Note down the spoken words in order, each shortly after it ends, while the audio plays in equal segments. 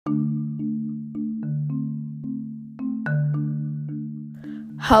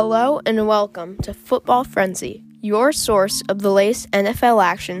Hello and welcome to Football Frenzy, your source of the latest NFL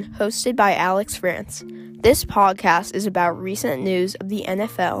action, hosted by Alex France. This podcast is about recent news of the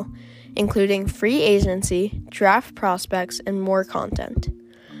NFL, including free agency, draft prospects, and more content.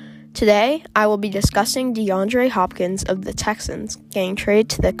 Today, I will be discussing DeAndre Hopkins of the Texans getting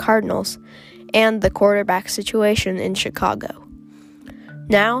traded to the Cardinals and the quarterback situation in Chicago.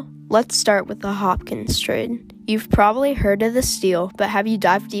 Now, let's start with the Hopkins trade. You've probably heard of this deal, but have you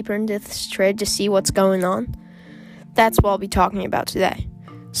dived deeper into this trade to see what's going on? That's what I'll be talking about today.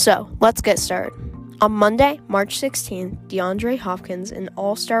 So, let's get started. On Monday, March 16th, DeAndre Hopkins, an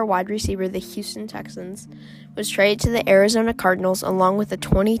all-star wide receiver of the Houston Texans, was traded to the Arizona Cardinals along with a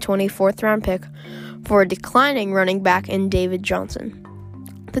 2020 fourth-round pick for a declining running back in David Johnson.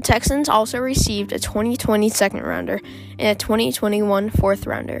 The Texans also received a 2020 second-rounder and a 2021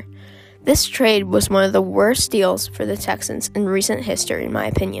 fourth-rounder. This trade was one of the worst deals for the Texans in recent history, in my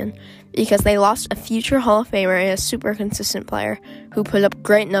opinion, because they lost a future Hall of Famer and a super consistent player who put up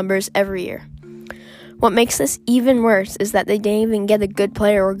great numbers every year. What makes this even worse is that they didn't even get a good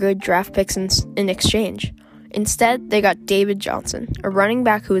player or good draft picks in exchange. Instead, they got David Johnson, a running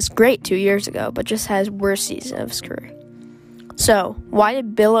back who was great 2 years ago, but just had his worst season of his career. So, why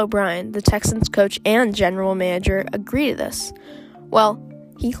did Bill O'Brien, the Texans coach and general manager, agree to this? Well,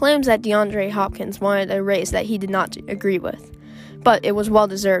 he claims that DeAndre Hopkins wanted a raise that he did not agree with, but it was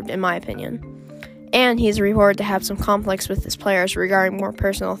well-deserved in my opinion. And he is reported to have some conflicts with his players regarding more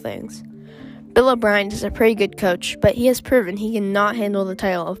personal things. Bill O'Brien is a pretty good coach, but he has proven he cannot handle the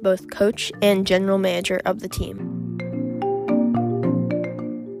title of both coach and general manager of the team.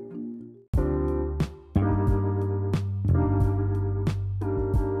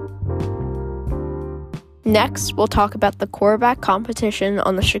 Next, we'll talk about the quarterback competition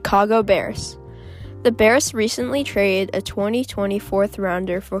on the Chicago Bears. The Bears recently traded a 2020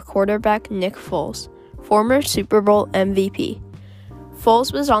 fourth-rounder for quarterback Nick Foles, former Super Bowl MVP.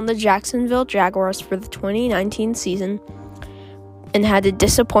 Foles was on the Jacksonville Jaguars for the 2019 season and had a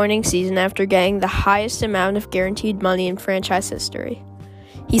disappointing season after getting the highest amount of guaranteed money in franchise history.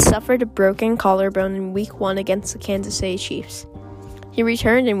 He suffered a broken collarbone in Week 1 against the Kansas City Chiefs. He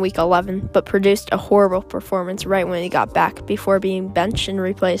returned in Week 11, but produced a horrible performance right when he got back before being benched and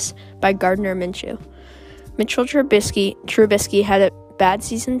replaced by Gardner Minshew. Mitchell Trubisky had a bad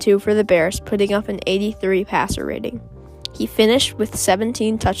season too for the Bears, putting up an 83 passer rating. He finished with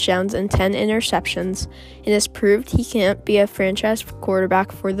 17 touchdowns and 10 interceptions, and has proved he can't be a franchise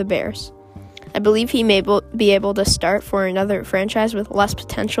quarterback for the Bears. I believe he may be able to start for another franchise with less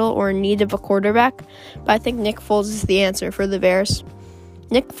potential or in need of a quarterback, but I think Nick Foles is the answer for the Bears.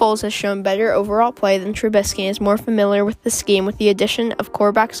 Nick Foles has shown better overall play than Trubisky and is more familiar with the scheme with the addition of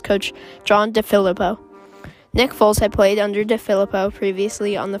quarterbacks coach John DeFilippo. Nick Foles had played under DeFilippo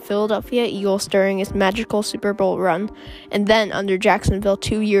previously on the Philadelphia Eagles during his magical Super Bowl run, and then under Jacksonville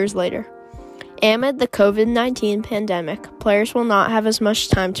 2 years later. Amid the COVID-19 pandemic, players will not have as much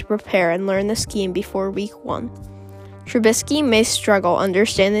time to prepare and learn the scheme before Week 1. Trubisky may struggle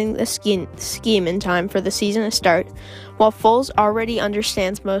understanding the scheme in time for the season to start, while Foles already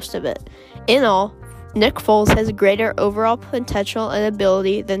understands most of it. In all, Nick Foles has a greater overall potential and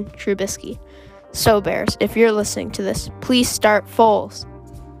ability than Trubisky. So Bears, if you're listening to this, please start Foles.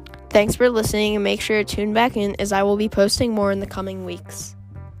 Thanks for listening and make sure to tune back in as I will be posting more in the coming weeks.